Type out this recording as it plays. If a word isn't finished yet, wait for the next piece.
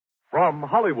from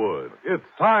Hollywood, it's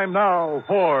time now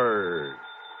for...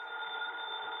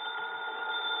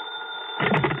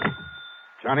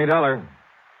 Johnny Dollar.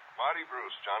 Marty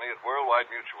Bruce, Johnny, at Worldwide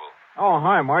Mutual. Oh,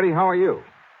 hi, Marty. How are you?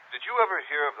 Did you ever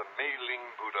hear of the Mei-Ling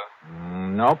Buddha?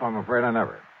 Nope, I'm afraid I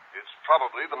never. It's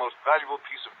probably the most valuable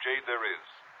piece of jade there is.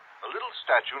 A little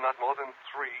statue not more than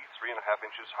 3.5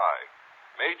 inches high.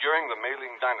 Made during the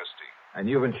Mei-Ling dynasty. And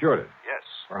you've insured it? Yes.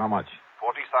 For how much?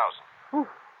 $40,000.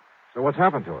 So what's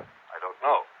happened to it? I don't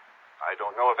know. I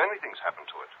don't know if anything's happened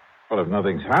to it. Well, if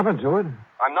nothing's happened to it...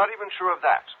 I'm not even sure of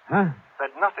that. Huh?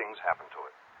 That nothing's happened to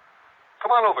it.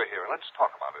 Come on over here and let's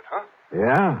talk about it, huh?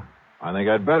 Yeah, I think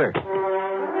I'd better.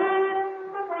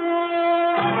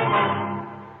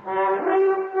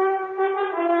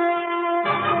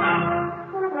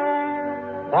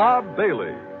 Bob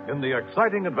Bailey in the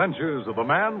exciting adventures of the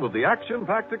man with the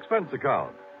action-packed expense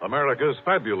account. America's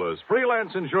fabulous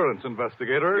freelance insurance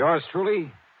investigator. Yours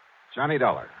truly, Johnny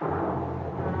Dollar.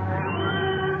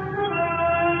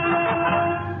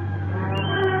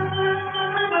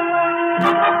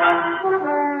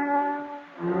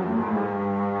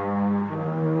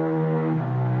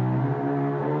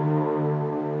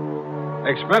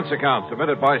 Expense account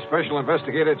submitted by Special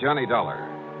Investigator Johnny Dollar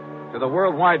to the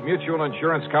Worldwide Mutual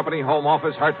Insurance Company, Home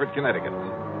Office, Hartford, Connecticut.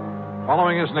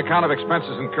 Following is an account of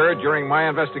expenses incurred during my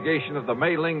investigation of the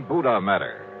Mei-Ling Buddha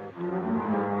matter.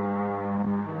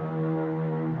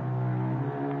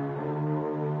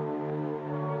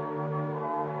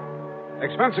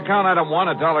 Expense account item 1,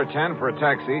 $1.10 for a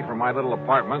taxi from my little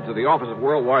apartment to the office of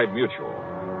Worldwide Mutual,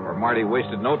 where Marty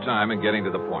wasted no time in getting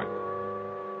to the point.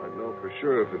 I'd know for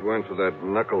sure if it weren't for that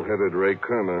knuckle-headed Ray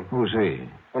Kermer. Who's he?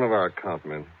 One of our account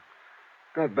men.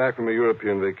 Got back from a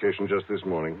European vacation just this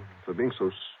morning. For being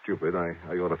so stupid, I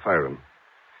ought to fire him.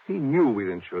 He knew we'd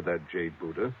insured that jade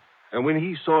Buddha. And when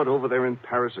he saw it over there in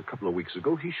Paris a couple of weeks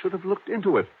ago, he should have looked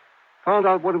into it. Found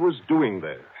out what it was doing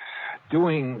there.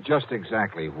 Doing just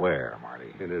exactly where,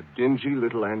 Marty? In a dingy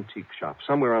little antique shop,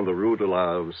 somewhere on the Rue de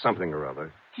la something or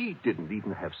other. He didn't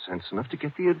even have sense enough to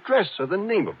get the address or the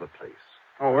name of the place.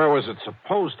 Oh, where was it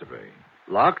supposed to be?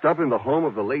 Locked up in the home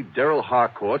of the late Darrell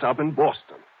Harcourt up in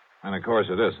Boston. And, of course,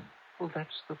 it isn't. Well,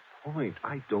 that's the point.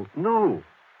 I don't know.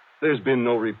 There's been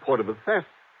no report of a theft.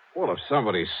 Well, if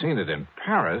somebody's seen it in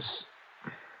Paris...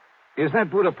 Is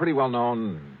that Buddha pretty well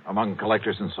known among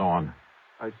collectors and so on?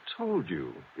 I told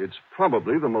you. It's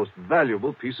probably the most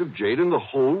valuable piece of jade in the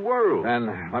whole world.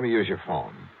 Then let me use your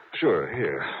phone. Sure,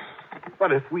 here.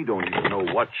 But if we don't even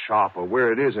know what shop or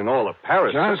where it is in all of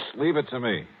Paris... Just leave it to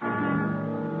me.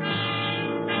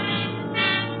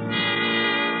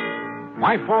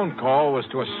 My phone call was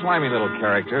to a slimy little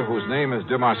character whose name is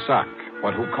de Marsac,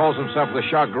 but who calls himself the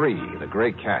Chat Gris, the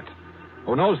gray cat,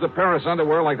 who knows the Paris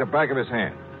underworld like the back of his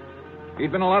hand.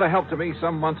 He'd been a lot of help to me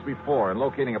some months before in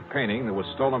locating a painting that was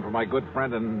stolen from my good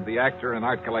friend and the actor and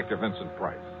art collector Vincent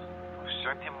Price.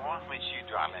 Certainement, Monsieur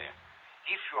Dollar.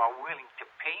 If you are willing to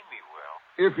pay me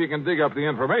well. If you can dig up the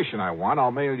information I want,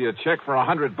 I'll mail you a check for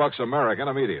 $100 American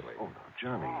immediately. Oh, no,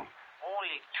 Johnny.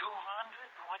 Only 200,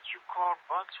 what you call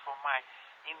bucks for my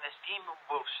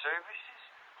inestimable services?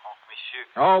 Oh, Monsieur.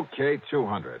 Okay,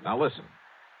 200. Now listen.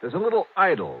 There's a little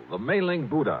idol, the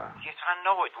Mei-Ling Buddha. Yes, I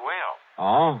know it well.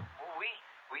 Oh?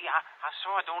 I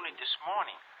saw it only this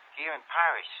morning, here in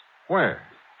Paris. Where?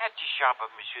 At the shop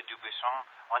of Monsieur Dubuisson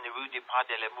on the Rue des Pas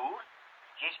de l'Amour.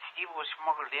 Yes, it was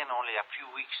smuggled in only a few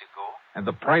weeks ago. And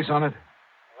the price on it?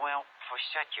 Well, for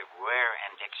such a rare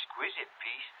and exquisite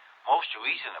piece, most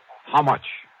reasonable. How much?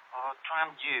 32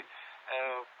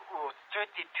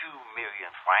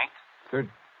 million francs.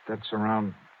 That's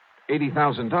around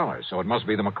 $80,000, so it must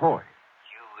be the McCoy.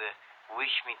 You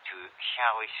wish me to,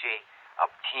 shall we say,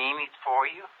 obtain it for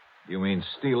you? You mean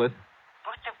steal it?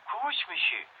 But of course,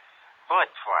 monsieur.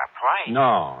 But for a price.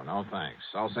 No, thanks.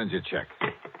 I'll send you a check.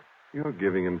 You're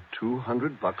giving him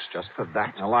 $200 just for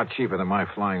that? A lot cheaper than my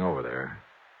flying over there.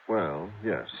 Well,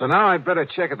 yes. So now I'd better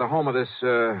check at the home of this,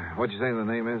 what'd you say the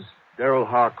name is? Darrell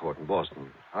Harcourt in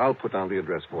Boston. I'll put down the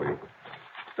address for you.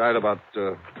 Died about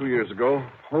 2 years ago.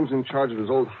 Home's in charge of his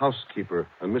old housekeeper,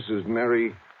 a Mrs.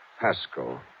 Mary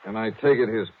Haskell. And I take it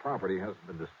his property hasn't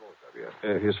been disposed of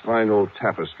yet. His fine old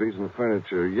tapestries and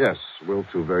furniture, yes, will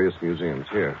to various museums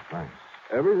here. Thanks.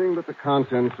 Everything but the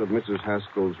contents of Mrs.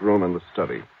 Haskell's room and the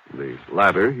study. The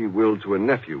latter he willed to a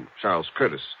nephew, Charles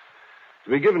Curtis,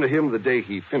 to be given to him the day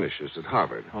he finishes at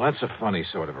Harvard. Well, that's a funny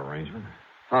sort of arrangement.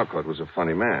 Harcourt was a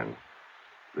funny man.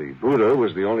 The Buddha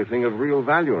was the only thing of real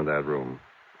value in that room.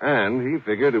 And he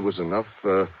figured it was enough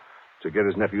to get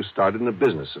his nephew started in a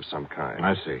business of some kind.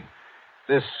 I see.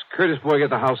 This Curtis boy get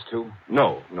the house, too?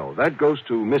 No. That goes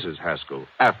to Mrs. Haskell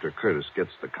after Curtis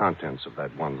gets the contents of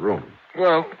that one room.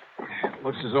 Well,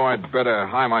 looks as though I'd better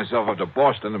hie myself up to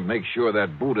Boston and make sure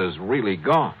that Buddha's really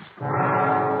gone.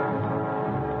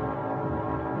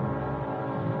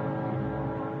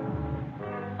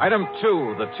 Item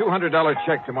 2, the $200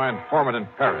 check to my informant in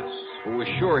Paris, who was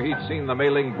sure he'd seen the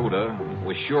Mei-Ling Buddha,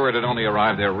 was sure it had only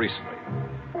arrived there recently.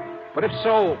 But if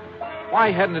so,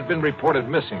 why hadn't it been reported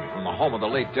missing from the home of the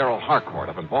late Darrell Harcourt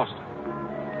up in Boston?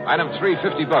 Item 3,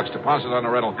 $50 deposit on a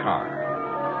rental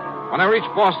car. When I reached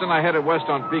Boston, I headed west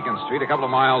on Beacon Street, a couple of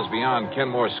miles beyond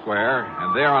Kenmore Square,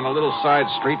 and there on a little side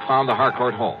street found the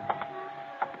Harcourt home.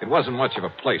 It wasn't much of a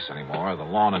place anymore. The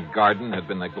lawn and garden had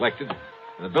been neglected,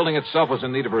 and the building itself was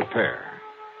in need of repair.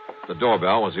 The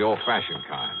doorbell was the old-fashioned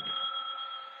kind.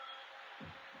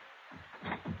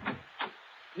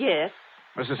 Yes.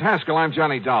 Mrs. Haskell, I'm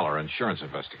Johnny Dollar, insurance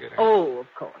investigator. Oh, of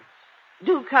course.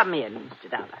 Do come in, Mr.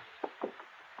 Dollar.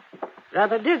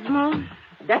 Rather dismal,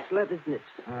 desolate, isn't it?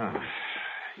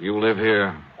 You live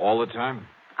here all the time?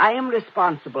 I am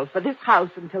responsible for this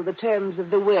house until the terms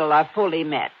of the will are fully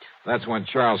met. That's when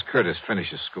Charles Curtis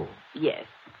finishes school. Yes.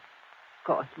 Of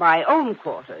course, my own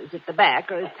quarters at the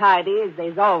back are as tidy as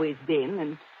they've always been,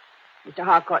 and Mr.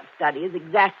 Harcourt's study is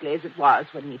exactly as it was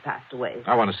when he passed away.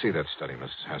 I want to see that study,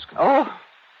 Mrs. Haskell. Oh,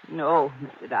 no,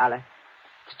 Mr. Dollar.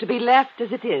 It's to be left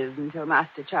as it is until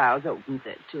Master Charles opens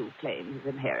it to claim his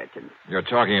inheritance. You're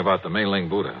talking about the Mei-Ling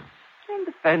Buddha. And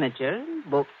the furniture and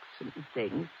books and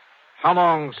things. How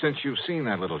long since you've seen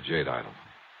that little jade idol?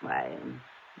 Why,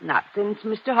 not since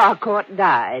Mr. Harcourt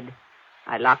died.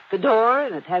 I locked the door,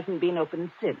 and it hasn't been opened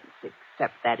since,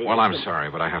 except that Well, I'm sorry,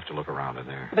 but I have to look around in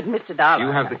there. But, Mr. Dollar...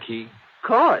 You have the key? Of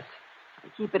course. I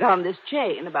keep it on this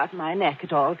chain about my neck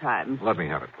at all times. Let me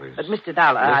have it, please. But, Mr.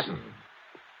 Dollar... Listen,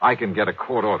 I can get a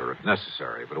court order if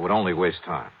necessary, but it would only waste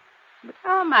time. But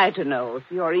how am I to know if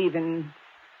you're even...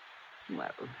 Well,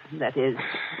 that is...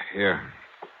 Here,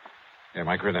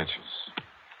 my credentials.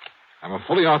 I'm a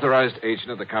fully authorized agent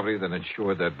of the company that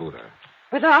insured that Buddha.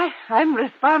 But I'm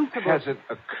responsible. Has it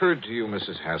occurred to you,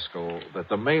 Mrs. Haskell, that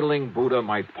the Mei-Ling Buddha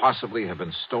might possibly have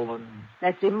been stolen?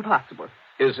 That's impossible.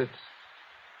 Is it?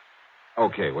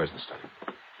 Okay, where's the study?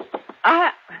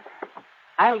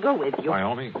 I'll go with you. By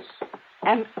all means.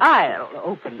 And I'll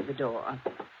open the door.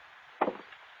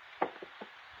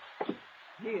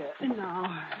 Here,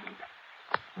 now.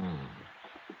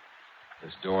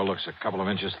 This door looks a couple of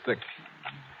inches thick.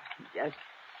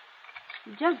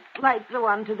 Just like the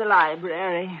one to the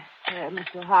library, where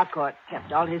Mr. Harcourt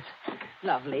kept all his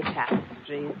lovely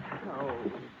tapestries. Oh,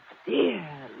 dear,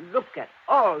 look at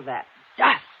all that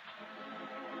dust.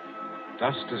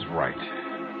 Dust is right.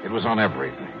 It was on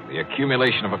everything. The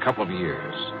accumulation of a couple of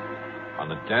years. On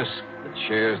the desk, the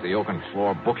chairs, the oaken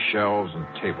floor, bookshelves, and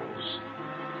tables.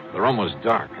 The room was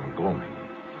dark and gloomy.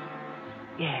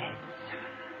 Yes.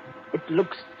 It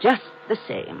looks just the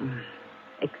same,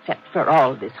 except for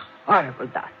all this horrible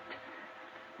dust.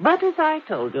 But as I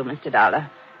told you, Mr.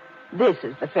 Dollar, this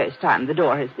is the first time the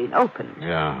door has been opened.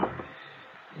 Yeah.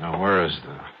 Now, where is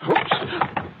the... Oops.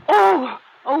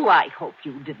 Oh, I hope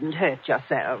you didn't hurt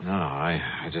yourself. No,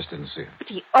 I just didn't see it. But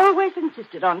he always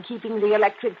insisted on keeping the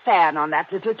electric fan on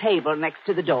that little table next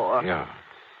to the door. Yeah.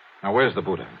 Now, where's the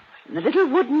Buddha? In the little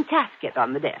wooden casket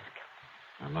on the desk.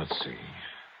 Now, let's see.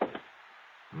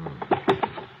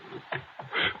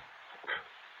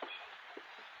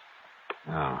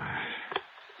 Now.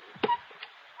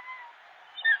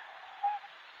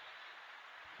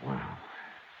 Well,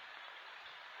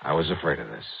 I was afraid of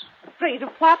this. Afraid of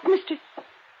what, Mr.?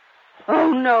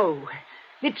 Oh, no.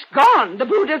 It's gone. The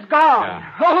Buddha's gone.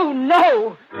 Yeah. Oh,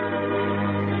 no.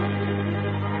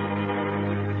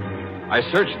 I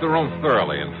searched the room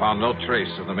thoroughly and found no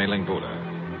trace of the Mei-Ling Buddha.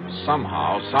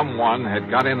 Somehow, someone had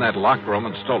got in that locked room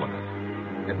and stolen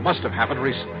it. It must have happened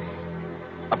recently.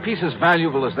 A piece as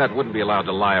valuable as that wouldn't be allowed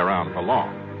to lie around for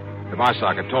long.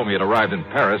 Dvorak had told me it arrived in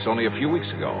Paris only a few weeks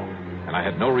ago, and I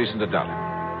had no reason to doubt it.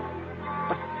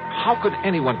 But how could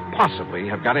anyone possibly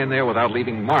have got in there without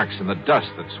leaving marks in the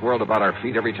dust that swirled about our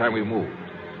feet every time we moved,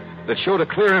 that showed a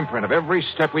clear imprint of every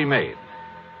step we made,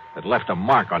 that left a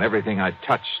mark on everything I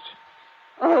touched?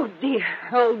 Oh, dear,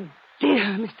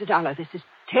 Mr. Dollar, this is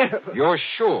terrible. You're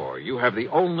sure you have the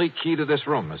only key to this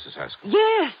room, Mrs. Haskell?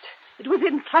 Yes, it was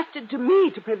entrusted to me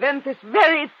to prevent this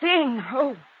very thing.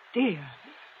 Oh, dear.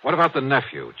 What about the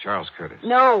nephew, Charles Curtis?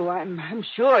 No, I'm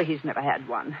sure he's never had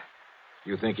one.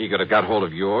 You think he could have got hold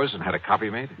of yours and had a copy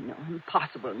made? No,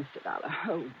 impossible, Mr. Dollar.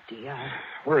 Oh, dear.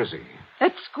 Where is he?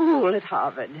 At school at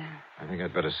Harvard. I think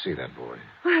I'd better see that boy.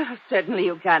 Well, certainly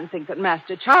you can't think that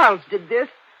Master Charles did this.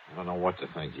 I don't know what to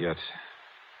think yet.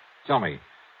 Tell me,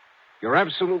 you're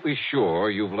absolutely sure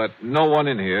you've let no one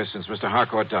in here since Mr.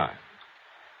 Harcourt died?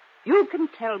 You can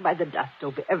tell by the dust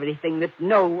over everything that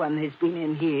no one has been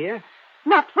in here.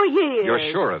 Not for years.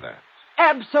 You're sure of that?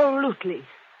 Absolutely.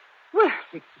 Well,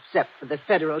 except for the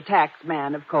federal tax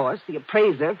man, of course, the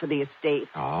appraiser for the estate.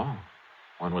 Oh?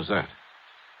 When was that?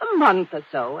 A month or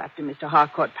so after Mr.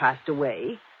 Harcourt passed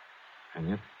away. And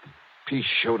yet the piece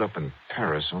showed up in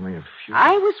Paris only a few...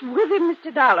 I was with him,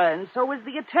 Mr. Dollar, and so was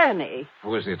the attorney.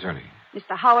 Who is the attorney?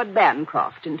 Mr. Howard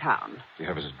Bancroft in town. Do you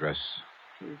have his address?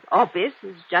 His office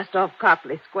is just off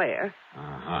Copley Square.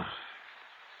 Uh-huh.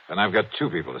 Then I've got two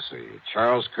people to see,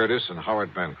 Charles Curtis and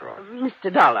Howard Bancroft.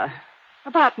 Mr. Dollar,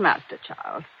 about Master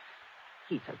Charles.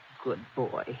 He's a good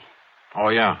boy. Oh,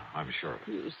 yeah, I'm sure.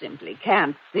 You simply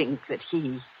can't think that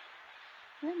he...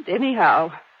 And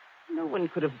anyhow, no one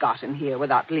could have gotten here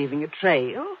without leaving a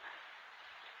trail.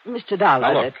 Mr.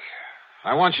 Dollar... Now, look,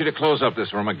 I want you to close up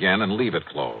this room again and leave it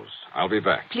closed. I'll be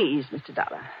back. Please, Mr.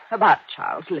 Dollar. About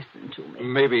Charles, listen to me.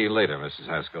 Maybe later, Mrs.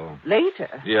 Haskell.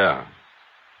 Later? Yeah.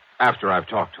 After I've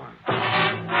talked to him.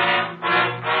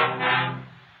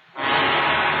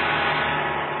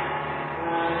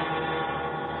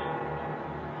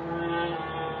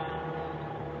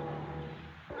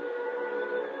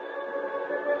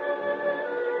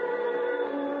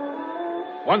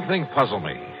 One thing puzzled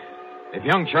me. If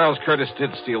young Charles Curtis did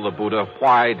steal the Buddha,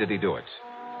 why did he do it?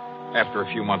 After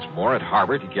a few months more at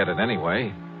Harvard, he'd get it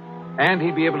anyway. And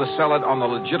he'd be able to sell it on the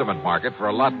legitimate market for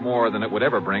a lot more than it would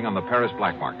ever bring on the Paris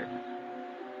black market.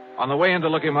 On the way in to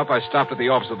look him up, I stopped at the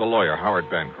office of the lawyer, Howard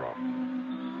Bancroft.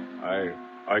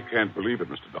 I can't believe it,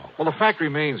 Mr. Dollar. Well, the fact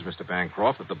remains, Mr.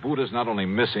 Bancroft, that the Buddha's not only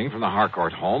missing from the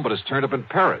Harcourt home, but has turned up in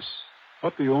Paris.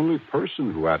 But the only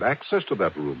person who had access to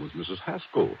that room was Mrs.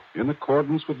 Haskell, in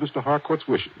accordance with Mr. Harcourt's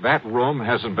wishes. That room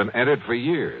hasn't been entered for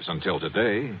years, until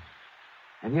today.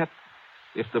 And yet,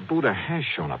 if the Buddha has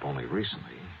shown up only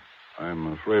recently...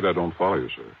 I'm afraid I don't follow you,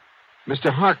 sir.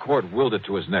 Mr. Harcourt willed it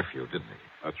to his nephew, didn't he?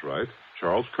 That's right.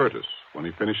 Charles Curtis, when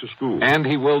he finishes school. And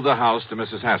he willed the house to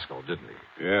Mrs. Haskell, didn't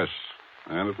he? Yes.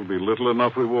 And it will be little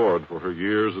enough reward for her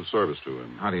years of service to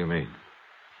him. How do you mean?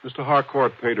 Mr.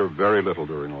 Harcourt paid her very little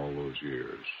during all those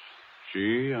years.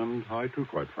 She, and I too,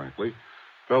 quite frankly,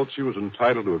 felt she was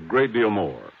entitled to a great deal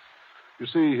more. You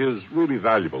see, his really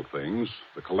valuable things,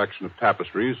 the collection of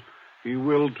tapestries, he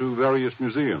willed to various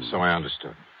museums. So I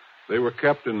understood. They were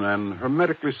kept in an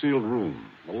hermetically sealed room,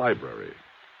 the library.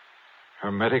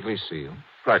 Hermetically sealed?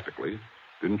 Practically.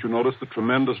 Didn't you notice the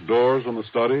tremendous doors on the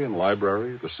study and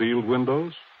library, the sealed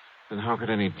windows? Then how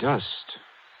could any dust...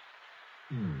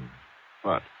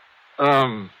 What?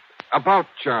 About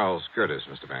Charles Curtis,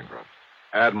 Mr. Bancroft.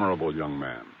 Admirable young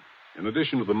man. In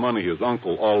addition to the money his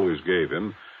uncle always gave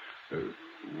him,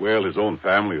 his own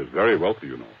family is very wealthy,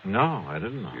 you know. No, I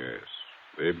didn't know. Yes.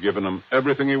 They've given him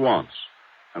everything he wants,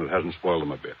 and it hasn't spoiled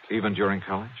him a bit. Even during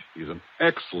college? He's an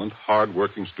excellent,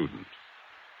 hard-working student.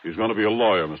 He's going to be a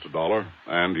lawyer, Mr. Dollar,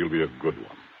 and he'll be a good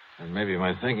one. And maybe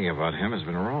my thinking about him has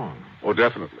been wrong. Oh,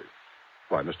 definitely.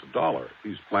 Why, Mr. Dollar,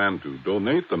 he's planned to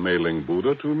donate the Mei-Ling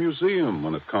Buddha to a museum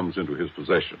when it comes into his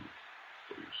possession.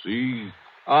 So you see...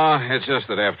 It's just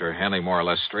that after handling more or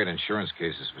less straight insurance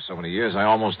cases for so many years, I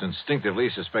almost instinctively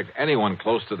suspect anyone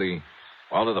close to the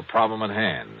problem at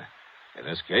hand. In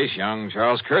this case, young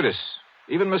Charles Curtis.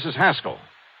 Even Mrs. Haskell.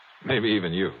 Maybe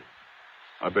even you.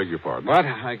 I beg your pardon. But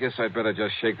I guess I'd better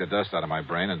just shake the dust out of my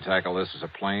brain and tackle this as a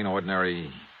plain,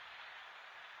 ordinary...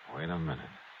 Wait a minute.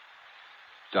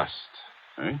 Dust.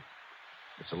 Eh?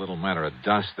 It's a little matter of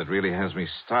dust that really has me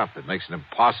stopped. It makes it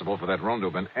impossible for that room to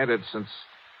have been entered since...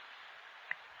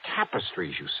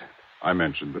 Tapestries, you said. I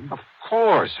mentioned them. Of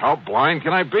course. How blind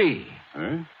can I be?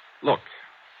 Eh? Look,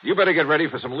 you better get ready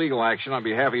for some legal action on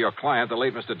behalf of your client, the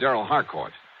late Mr. Darrell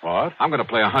Harcourt. What? I'm going to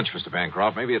play a hunch, Mr.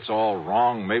 Bancroft. Maybe it's all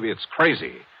wrong. Maybe it's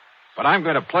crazy. But I'm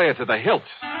going to play it to the hilt.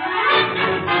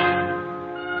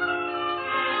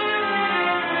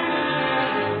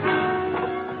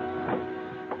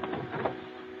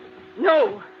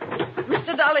 No.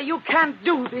 Mr. Dollar, you can't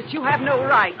do this. You have no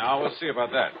right. Now, we'll see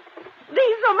about that.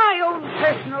 These are my own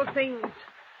personal things.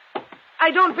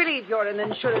 I don't believe you're an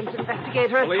insurance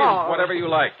investigator Please, at all. whatever you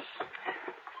like.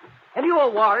 Have you a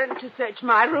warrant to search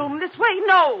my room this way?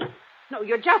 No. No,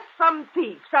 you're just some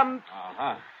thief, some...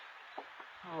 Uh-huh.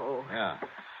 Oh. Yeah.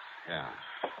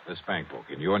 This bank book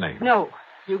in your name. No,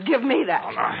 you give me that.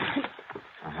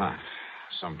 Uh-huh.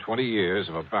 Some 20 years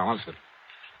of a balance that...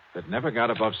 that never got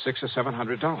above $600 or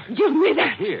 $700. Give me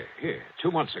that. Here.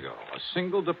 2 months ago, a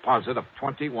single deposit of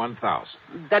 $21,000.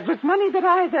 That was money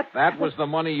That was the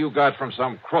money you got from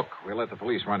some crook. We let the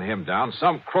police run him down.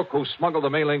 Some crook who smuggled the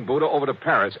Mei-Ling Buddha over to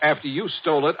Paris after you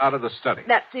stole it out of the study.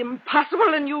 That's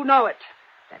impossible, and you know it.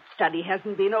 That study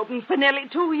hasn't been open for nearly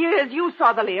 2 years. You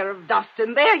saw the layer of dust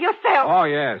in there yourself. Oh,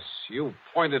 yes. You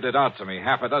pointed it out to me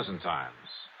half a dozen times.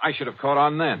 I should have caught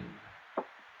on then.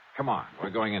 Come on.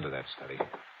 We're going into that study.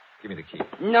 Give me the key.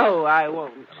 No, I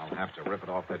won't. Then I'll have to rip it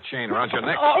off that chain around your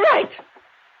neck. All right.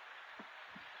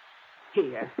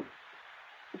 Here.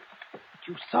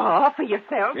 You saw for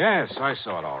yourself? Yes, I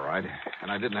saw it all right.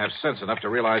 And I didn't have sense enough to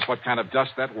realize what kind of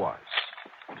dust that was.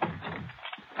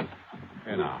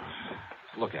 Here now.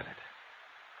 Look at it.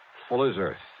 Full as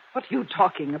earth. What are you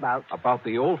talking about? About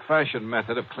the old-fashioned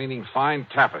method of cleaning fine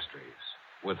tapestries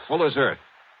with full as earth.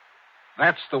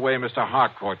 That's the way Mr.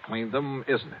 Harcourt cleaned them,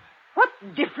 isn't it? What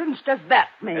difference does that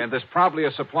make? And there's probably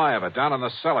a supply of it down in the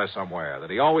cellar somewhere that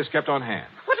he always kept on hand.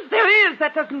 What if there is?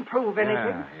 That doesn't prove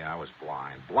anything. Yeah, I was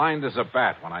blind. Blind as a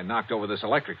bat when I knocked over this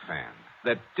electric fan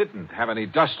that didn't have any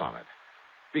dust on it.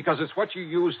 Because it's what you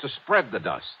use to spread the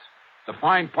dust. The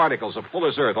fine particles of full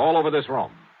as earth all over this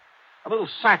room. A little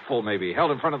sackful, maybe,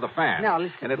 held in front of the fan. Now,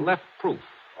 listen. And it left proof,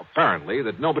 apparently,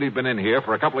 that nobody'd been in here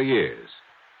for a couple of years.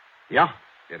 Yeah,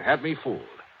 it had me fooled.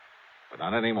 But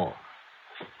not anymore.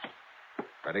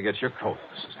 Better get your coat,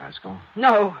 Mrs. Haskell.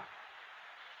 No.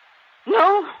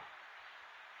 Mr.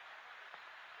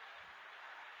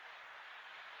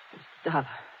 Dollar,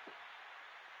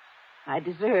 I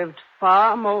deserved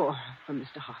far more from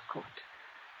Mr. Harcourt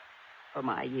for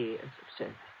my years of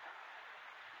service.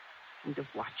 And of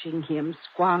watching him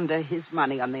squander his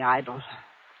money on the idle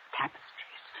tapestries.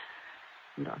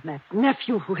 And on that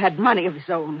nephew who had money of his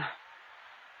own.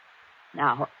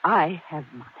 Now I have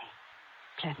money.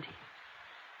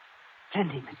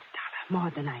 Plenty, Mr. Dollar,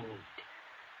 more than I need.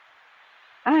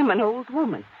 I'm an old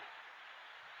woman.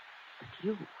 But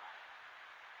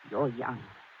you're young.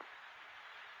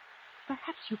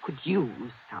 Perhaps you could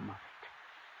use some of it.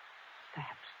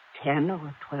 Perhaps $10,000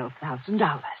 or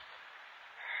 $12,000.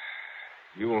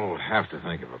 You'll have to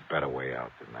think of a better way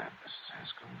out than that, Mrs.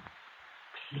 Haskell.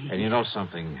 Please. And you know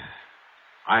something?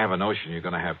 I have a notion you're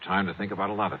going to have time to think about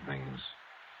a lot of things.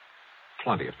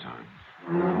 Plenty of time.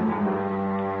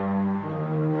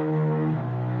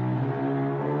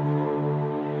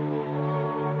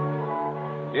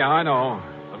 Yeah, I know.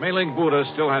 The Mei-Ling Buddha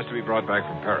still has to be brought back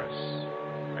from Paris.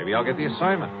 Maybe I'll get the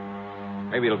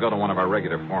assignment. Maybe it'll go to one of our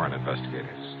regular foreign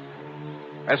investigators.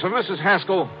 As for Mrs.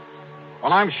 Haskell,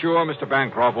 well, I'm sure Mr.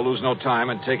 Bancroft will lose no time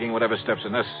in taking whatever steps are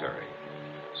necessary.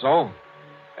 So,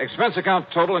 expense account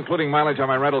total, including mileage on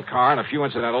my rental car and a few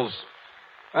incidentals,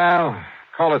 well,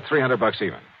 call it $300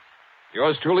 even.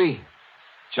 Yours truly,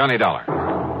 Johnny Dollar.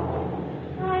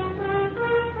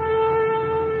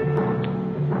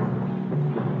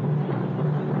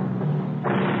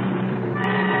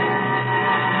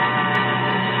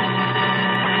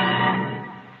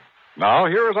 Now,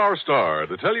 here is our star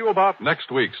to tell you about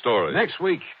next week's story. Next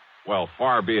week, well,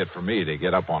 far be it from me to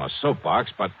get up on a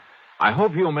soapbox, but I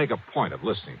hope you'll make a point of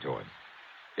listening to it.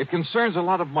 It concerns a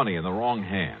lot of money in the wrong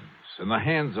hands, in the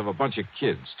hands of a bunch of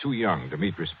kids too young to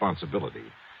meet responsibility,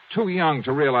 too young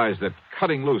to realize that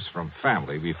cutting loose from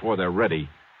family before they're ready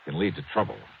can lead to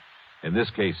trouble. In this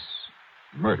case,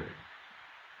 murder.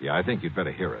 Yeah, I think you'd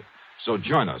better hear it. So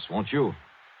join us, won't you?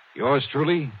 Yours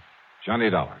truly,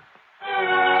 Johnny Dollar.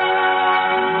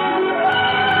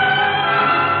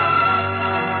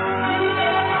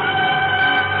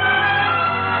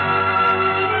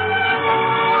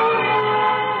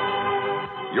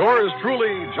 Yours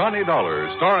truly, Johnny Dollar,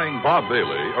 starring Bob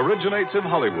Bailey, originates in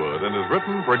Hollywood and is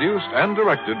written, produced, and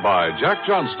directed by Jack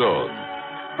Johnstone.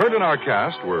 Heard in our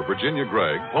cast were Virginia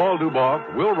Gregg, Paul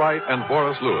Duboff, Will Wright, and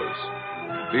Forrest Lewis.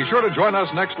 Be sure to join us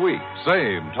next week,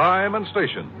 same time and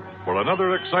station, for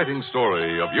another exciting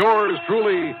story of yours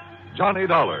truly, Johnny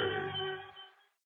Dollar.